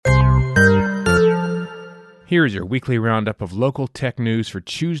Here's your weekly roundup of local tech news for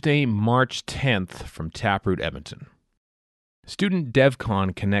Tuesday, March 10th from Taproot Edmonton. Student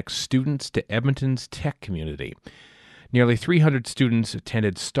DevCon connects students to Edmonton's tech community. Nearly 300 students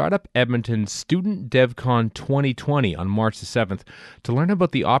attended Startup Edmonton's Student DevCon 2020 on March the 7th to learn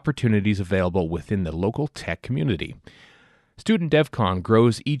about the opportunities available within the local tech community. Student DevCon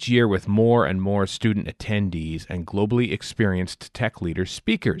grows each year with more and more student attendees and globally experienced tech leader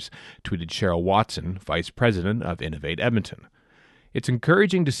speakers, tweeted Cheryl Watson, Vice President of Innovate Edmonton. It's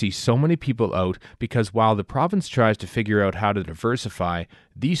encouraging to see so many people out because while the province tries to figure out how to diversify,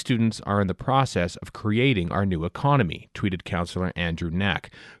 these students are in the process of creating our new economy, tweeted Councillor Andrew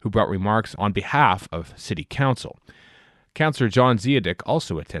Knack, who brought remarks on behalf of City Council. Councillor John Ziadek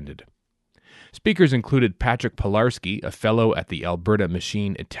also attended. Speakers included Patrick Pilarski, a fellow at the Alberta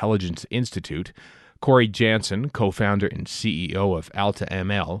Machine Intelligence Institute, Corey Jansen, co-founder and CEO of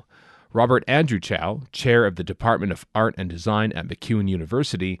AltaML, Robert Andrewchow, chair of the Department of Art and Design at MacEwan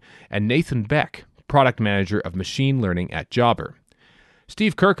University, and Nathan Beck, product manager of machine learning at Jobber.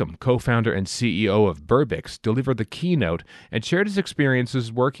 Steve Kirkham, co-founder and CEO of Burbix, delivered the keynote and shared his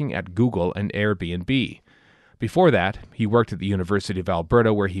experiences working at Google and Airbnb. Before that, he worked at the University of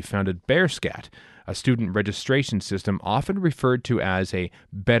Alberta where he founded BearScat, a student registration system often referred to as a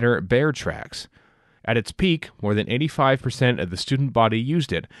Better Bear Tracks. At its peak, more than 85% of the student body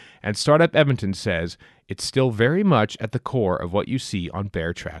used it, and Startup Edmonton says it's still very much at the core of what you see on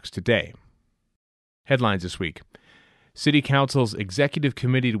Bear Tracks today. Headlines this week. City Council's Executive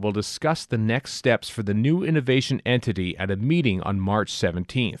Committee will discuss the next steps for the new innovation entity at a meeting on March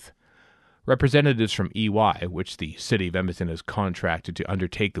 17th. Representatives from EY, which the City of Edmonton has contracted to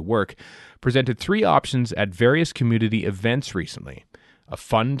undertake the work, presented three options at various community events recently: a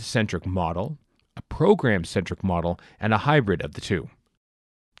fund-centric model, a program-centric model, and a hybrid of the two.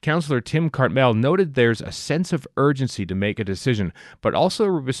 Councillor Tim Cartmel noted there's a sense of urgency to make a decision, but also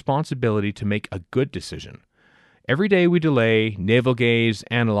a responsibility to make a good decision. Every day we delay, navel-gaze,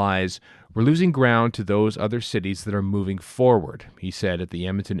 analyze, we're losing ground to those other cities that are moving forward, he said at the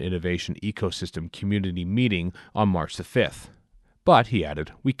Edmonton Innovation Ecosystem Community Meeting on March the 5th. But, he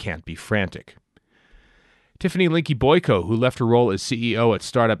added, we can't be frantic. Tiffany Linky Boyko, who left her role as CEO at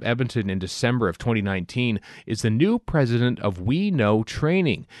Startup Edmonton in December of 2019, is the new president of We Know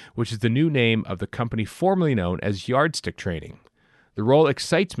Training, which is the new name of the company formerly known as Yardstick Training. The role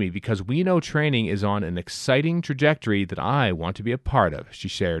excites me because We Know Training is on an exciting trajectory that I want to be a part of, she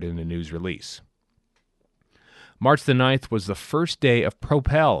shared in a news release. March the 9th was the first day of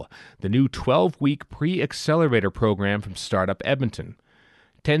Propel, the new 12-week pre-accelerator program from Startup Edmonton.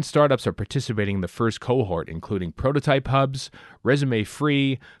 10 startups are participating in the first cohort, including Prototype Hubs, Resume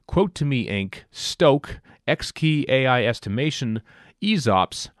Free, Quote to Me Inc., Stoke, XKey AI Estimation,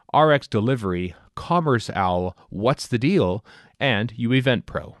 EaseOps, RX Delivery, Commerce Owl, What's the Deal, and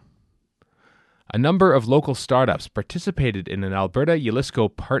UEventPro. A number of local startups participated in an Alberta Jalisco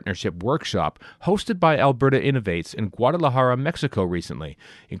Partnership Workshop hosted by Alberta Innovates in Guadalajara, Mexico recently,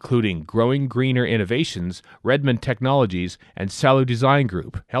 including Growing Greener Innovations, Redmond Technologies, and Salu Design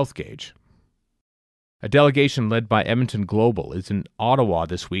Group, HealthGauge. A delegation led by Edmonton Global is in Ottawa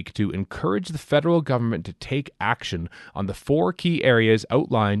this week to encourage the federal government to take action on the 4 key areas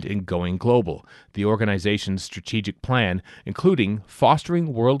outlined in Going Global, the organization's strategic plan, including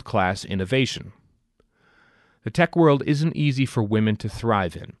fostering world-class innovation. The tech world isn't easy for women to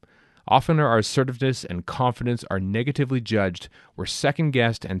thrive in. Often our assertiveness and confidence are negatively judged, we're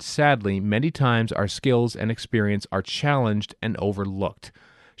second-guessed, and sadly, many times our skills and experience are challenged and overlooked,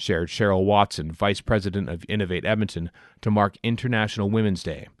 shared Cheryl Watson, Vice President of Innovate Edmonton, to mark International Women's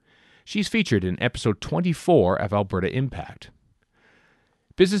Day. She's featured in episode 24 of Alberta Impact.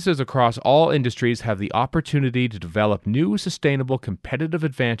 Businesses across all industries have the opportunity to develop new sustainable competitive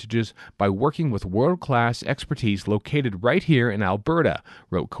advantages by working with world-class expertise located right here in Alberta,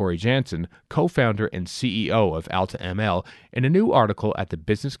 wrote Corey Jansen, co-founder and CEO of AltaML, in a new article at the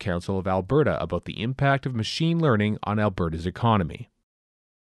Business Council of Alberta about the impact of machine learning on Alberta's economy.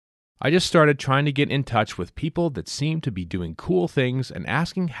 I just started trying to get in touch with people that seemed to be doing cool things and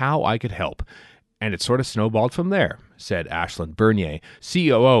asking how I could help. And it sort of snowballed from there, said Ashlyn Bernier,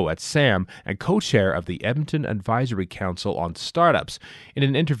 COO at SAM and co-chair of the Edmonton Advisory Council on Startups, in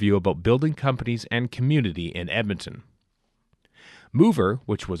an interview about building companies and community in Edmonton. Mover,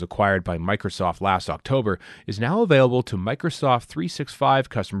 which was acquired by Microsoft last October, is now available to Microsoft 365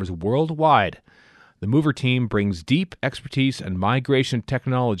 customers worldwide. The Mover team brings deep expertise and migration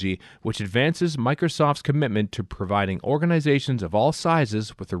technology, which advances Microsoft's commitment to providing organizations of all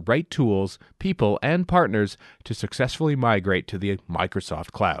sizes with the right tools, people, and partners to successfully migrate to the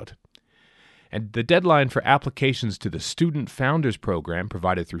Microsoft cloud. And the deadline for applications to the Student Founders Program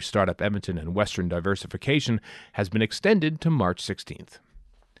provided through Startup Edmonton and Western Diversification has been extended to March 16th.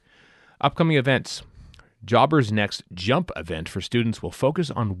 Upcoming events. Jobber's next JUMP event for students will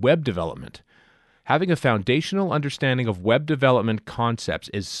focus on web development. Having a foundational understanding of web development concepts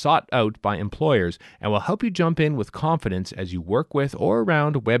is sought out by employers and will help you jump in with confidence as you work with or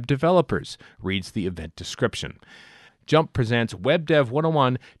around web developers, reads the event description. JUMP presents Web Dev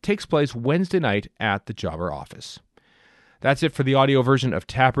 101 takes place Wednesday night at the Jobber office. That's it for the audio version of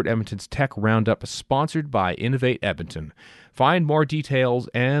Taproot Edmonton's Tech Roundup, sponsored by Innovate Edmonton. Find more details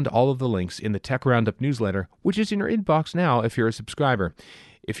and all of the links in the Tech Roundup newsletter, which is in your inbox now if you're a subscriber.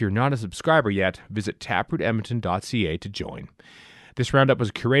 If you're not a subscriber yet, visit taprootedmonton.ca to join. This roundup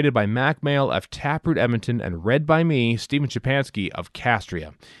was curated by Mac Mail of Taproot Edmonton and read by me, Stephen Shapansky of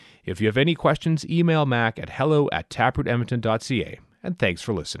Castria. If you have any questions, email Mac at hello@taprootedmonton.ca. And thanks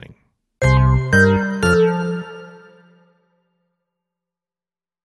for listening.